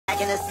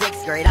in the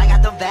 6th grade, I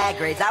got them bad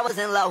grades. I was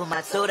in love with my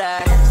tutor.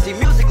 See,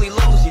 musically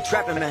lose, you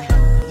trapping, man.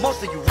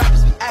 Most of you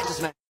rappers be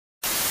actors, man.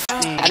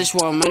 I just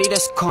want money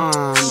that's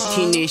calm.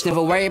 Teenage,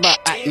 never worry about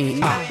acne.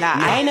 Nah,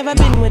 I ain't never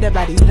been with a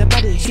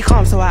baddie. She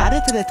calm, so I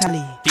added to the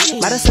tally.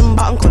 Madison,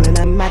 but I'm calling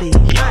her Maddie.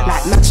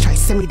 Like Max try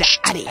send me the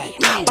addy.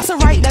 What's a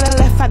right, then a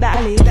left at the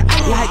alley.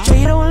 Like Dre,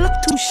 you don't look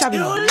too shabby.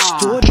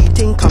 Jordy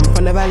thing come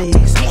from the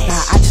valleys. Nah,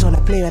 I just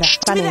wanna play with that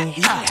funny.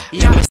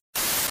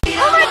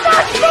 Oh my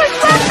God!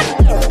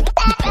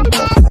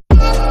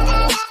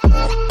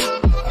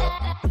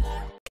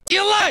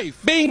 Your life!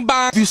 Bing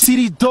bong! If you see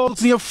these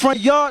dogs in your front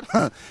yard,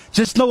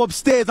 just know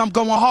upstairs I'm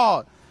going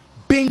hard.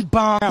 Bing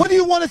bong! What do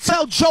you want to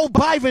tell Joe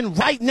Biden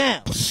right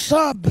now? What's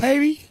up,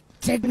 baby?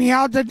 Take me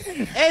out to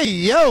dinner. Hey,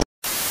 yo!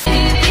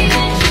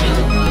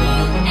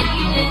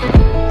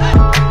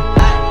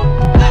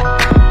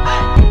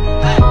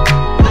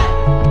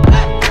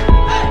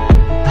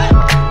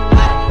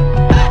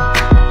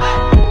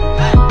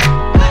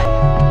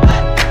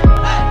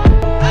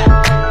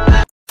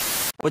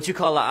 What you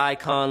call an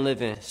icon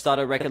living? Start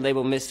a record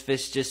label,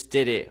 Misfits just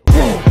did it.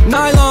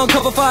 Nylon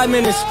cover 5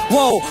 minutes.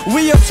 Whoa,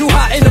 we up too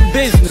hot in the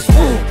business.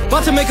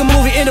 About to make a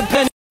movie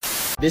independent.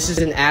 This is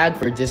an ad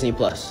for Disney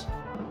Plus.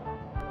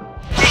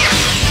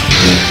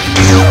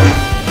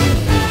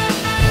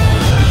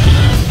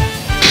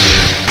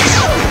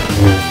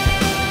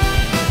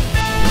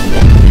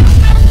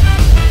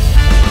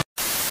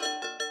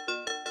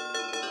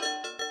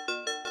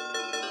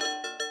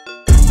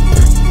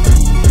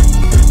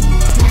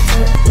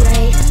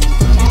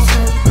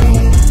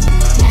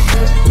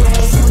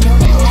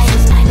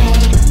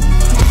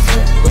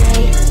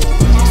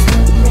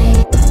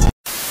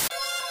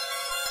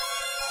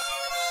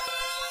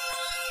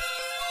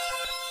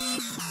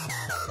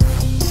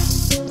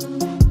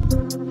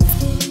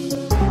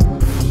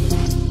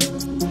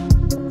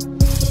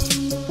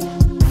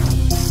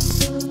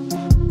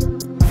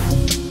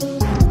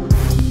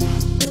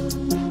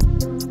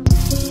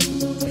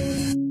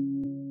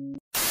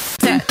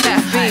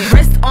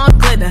 Wrist on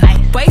glitter,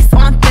 waist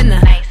on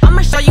thinner.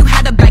 I'ma show you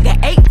how to bag an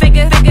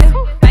 8-figure.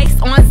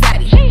 Face on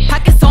zaddy,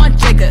 pockets on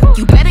jigger.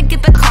 You better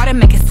get the card and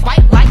make it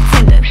swipe like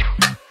Tinder.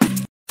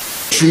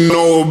 You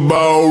know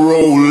about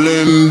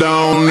rolling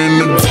down in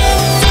the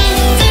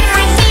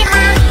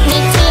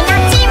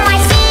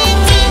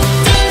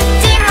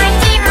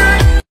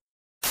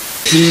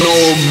You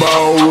know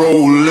about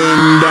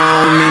rolling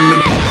down in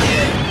the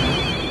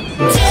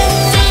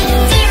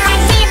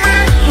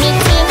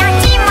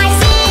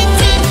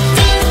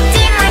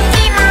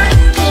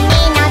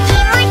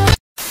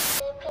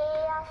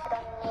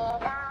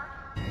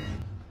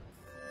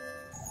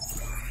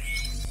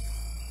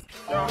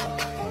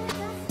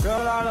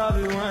Girl, I love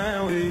you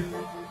when we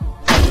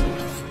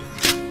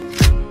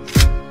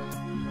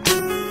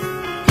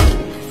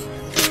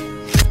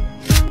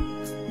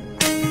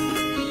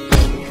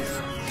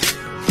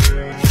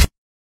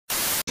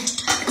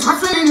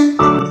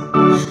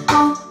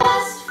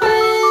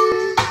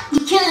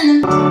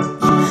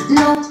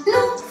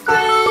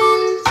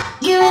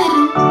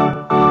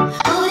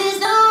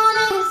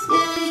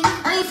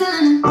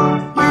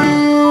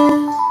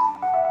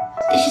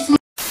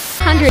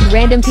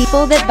Random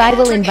people that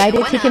Bible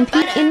invited to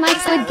compete in my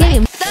Squid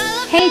Game.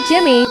 Hey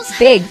Jimmy,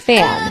 big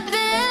fan.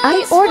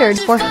 I ordered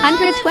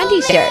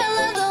 420 shirts.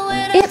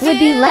 It would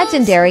be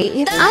legendary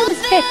if I was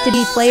picked to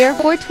be player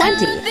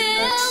 420.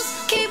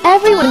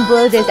 Everyone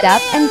blow this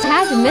up and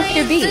tag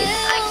Mr. Beast.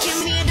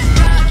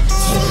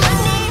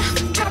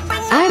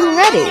 I'm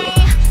ready.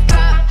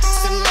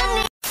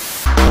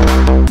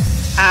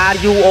 Are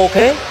you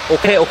okay?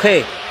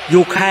 Okay.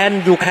 You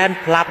can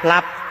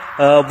plap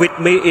with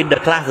me in the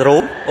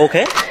classroom,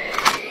 okay?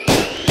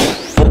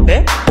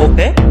 Okay.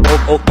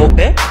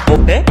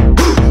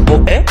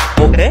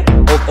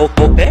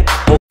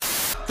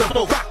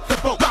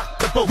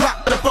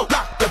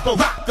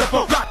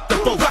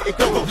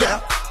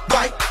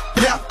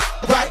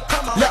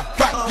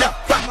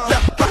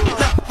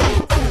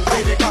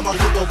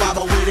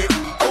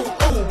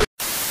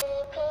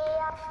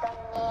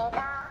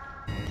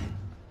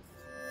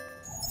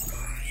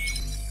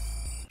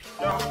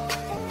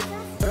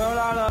 Girl,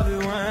 I love you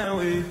when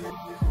we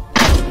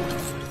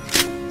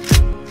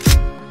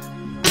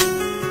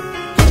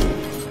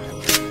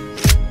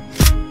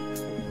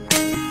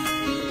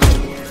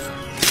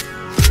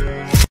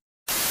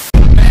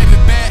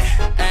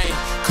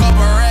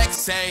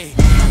say,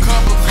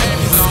 couple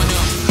babies on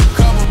him,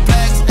 couple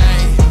blacks,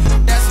 ayy,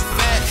 that's a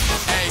fact,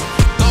 ayy,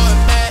 throw it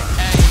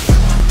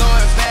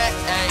back,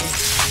 ayy,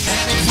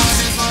 and these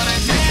horses for the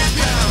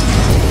champion,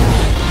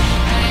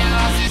 ain't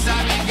lost since I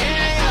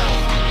began,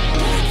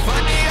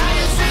 funny how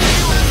you see me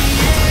with me,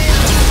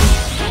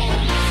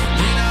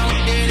 you know we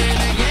did it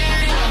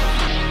again,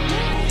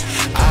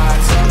 I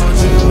told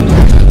you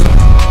not to go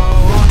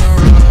on the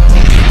road,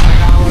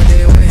 like I what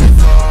they waiting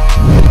for,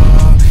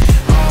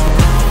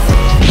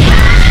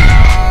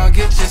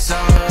 get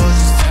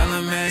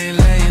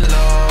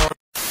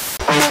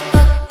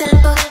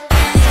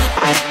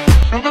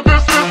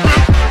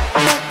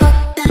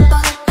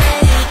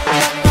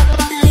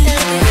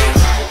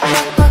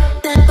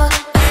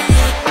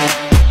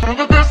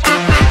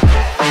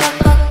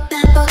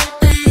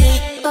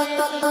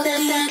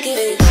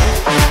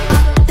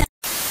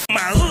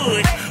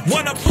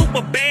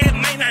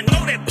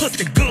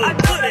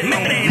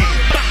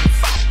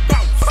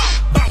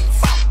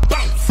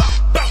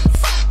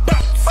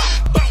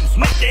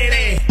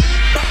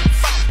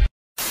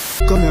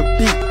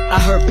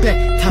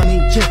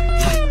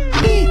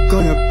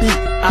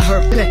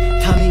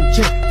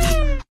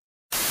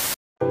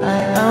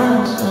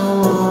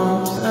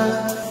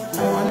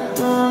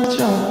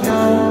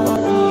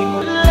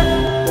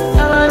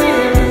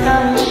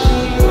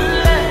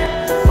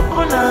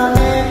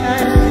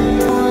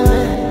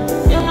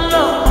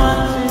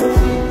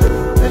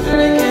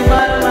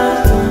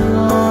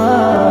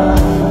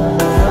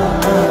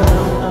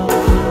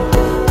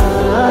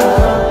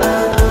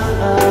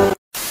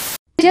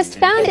Just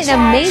found an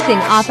amazing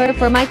offer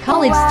for my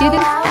college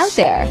students out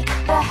there.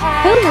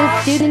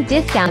 Hulu's student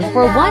discount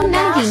for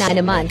 $1.99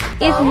 a month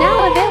is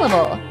now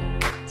available.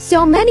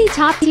 So many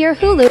top-tier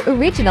Hulu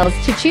originals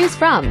to choose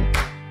from.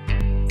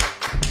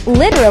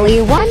 Literally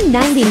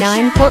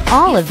 $1.99 for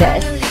all of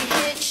this.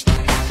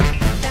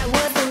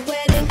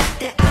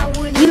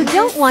 You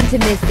don't want to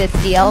miss this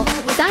deal.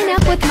 Sign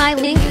up with my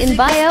link in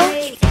bio.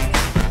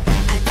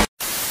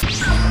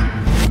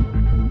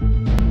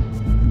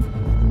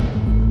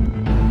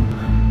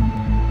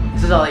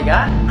 This is all you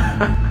got?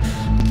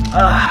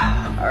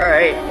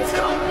 Alright, let's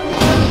go.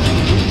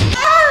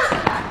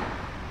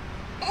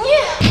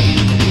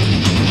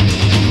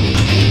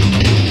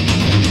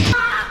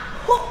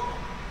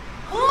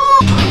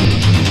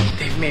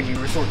 They've made me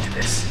resort to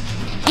this.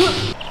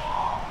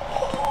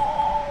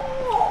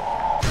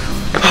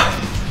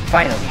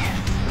 Finally.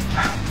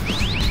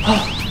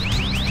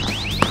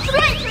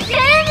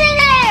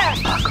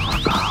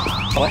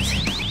 What?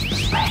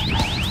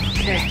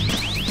 Okay.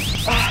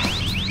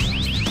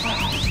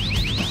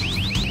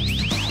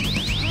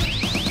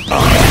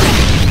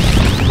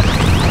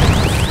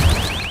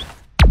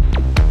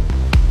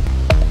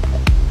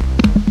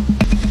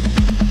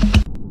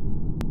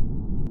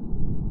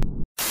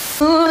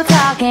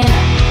 Talking,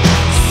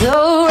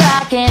 so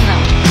rockin'.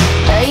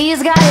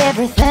 He's got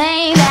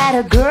everything that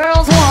a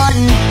girl's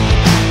wantin'.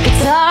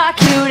 Guitar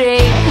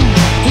cutie,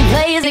 he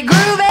plays it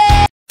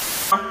groovy.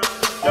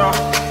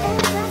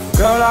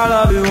 Girl, I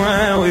love it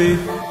when we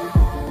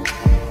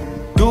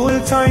do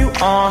it, turn you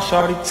on.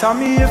 Shorty, tell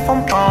me if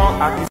I'm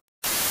wrong. I can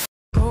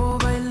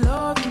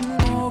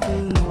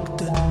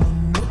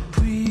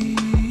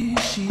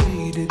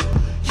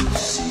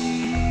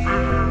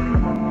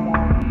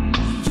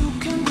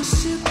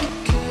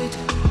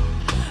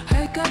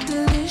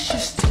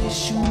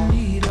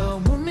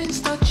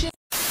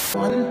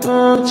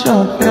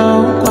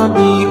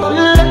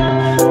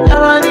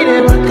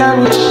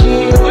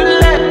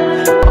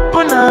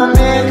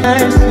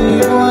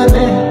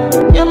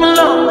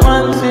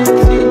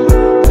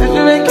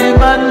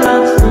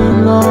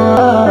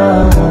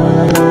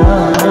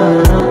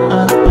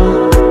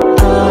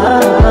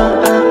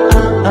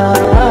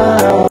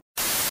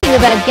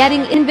about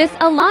getting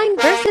Invisalign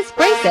versus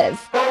braces.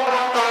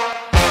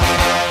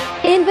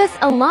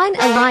 Invisalign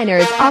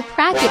aligners are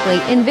practically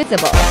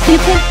invisible. You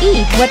can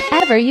eat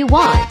whatever you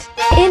want.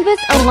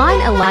 Invisalign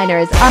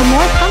aligners are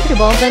more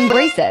comfortable than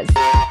braces.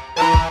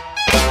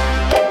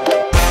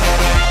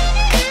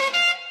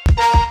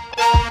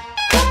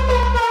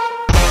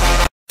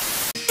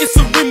 It's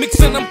a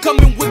remix and I'm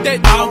coming with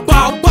that bow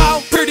bow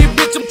bow. Pretty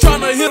bitch, I'm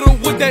tryna hit her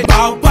with that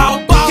bow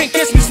bow bow. Can't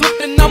catch me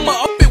slipping, I'ma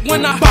up it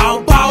when I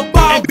bow bow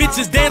bow. And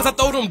bitches dance, I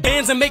throw them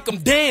bands and make them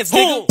dance,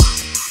 nigga.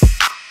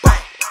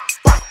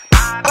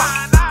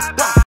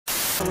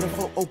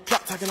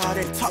 O'clock talking all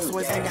that talk, so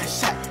his ain't got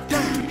shot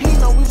down. He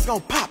know we was gon'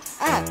 pop.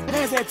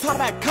 Man's that talk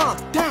about calm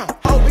down.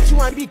 Oh, bitch, you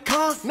wanna be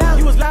calm? Now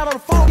you was loud on the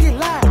phone, get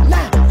loud.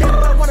 Nah, they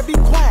wanna be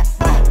quiet.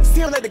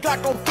 Still let the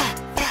Glock go fire.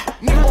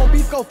 Nigga won't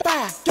beef go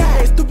fire.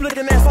 Hey, stupid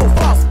looking ass so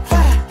false.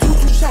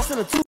 Two shots in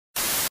a two.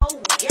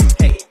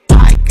 Hey,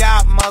 I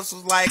got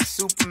muscles like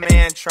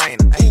Superman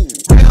trainer. Hey,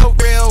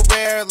 real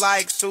rare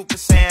like Super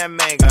Saiyan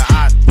Mega.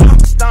 I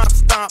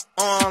stomp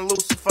on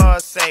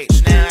Lucifer's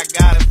stage. Now I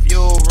got a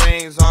few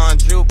rings on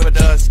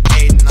Jupiter's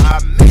skating. I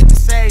meant to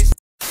say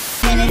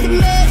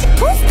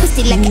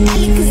pussy like an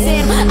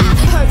Alakazam. I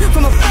heard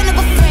from a friend of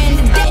a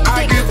friend.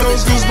 I get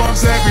those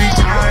goosebumps every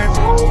time.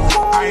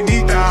 I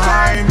need the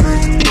high.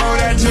 Throw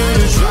that to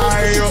the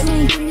side.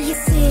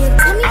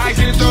 I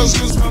get those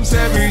goosebumps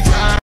every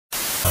time.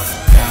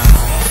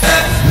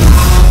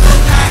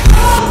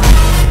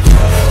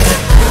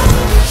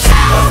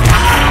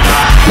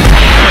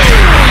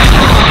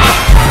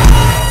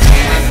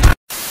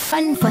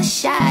 Fun for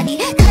shoddy.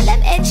 Call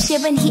him Ed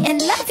Sheeran, he in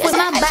love with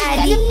my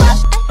body.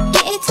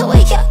 Get into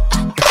it, yo.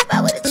 Come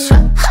out with a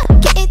truck.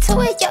 Get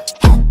into it, yo.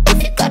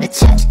 If you go to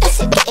church, I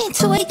said get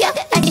into it, yo.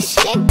 I guess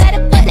she ain't got a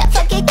butt, I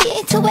forget get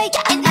into it,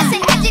 yo. And I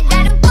said that you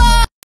got a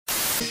ball.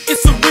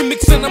 It's a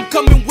remix and I'm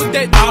coming with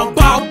that bow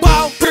bow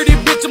bow. Pretty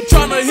bitch, I'm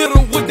tryna hit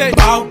her with that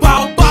bow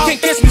bow bow.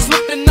 Can't catch me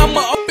slipping, I'ma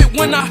up it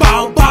when I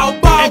bow bow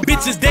bow. And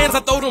bitches dance,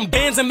 I throw them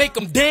bands and make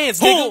them dance,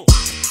 nigga.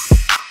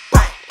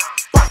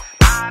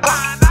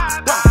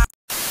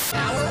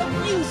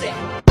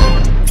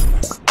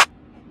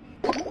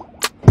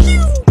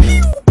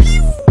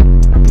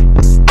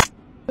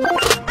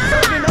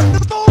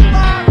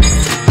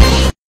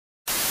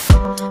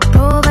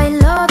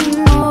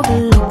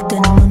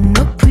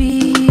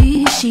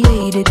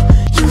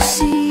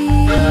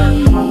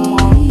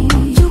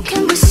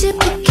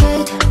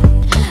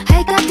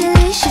 I got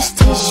delicious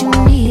taste. You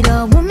need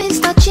a woman's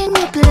touch in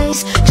your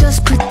place.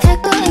 just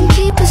protect her and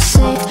keep her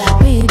safe.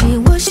 Baby,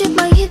 worship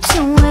my hips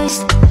and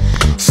waist.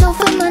 So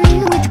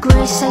feminine with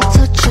grace, I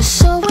touch your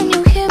soul when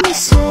you hear me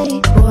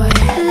say, boy,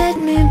 let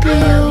me be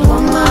a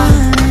woman.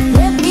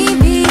 Let me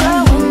be a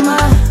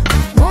woman.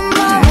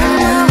 Woman,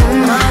 woman,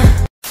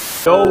 woman.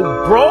 Yo,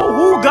 bro,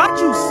 who got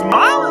you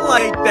smiling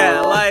like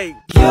that? Like,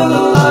 you're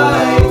the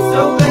light.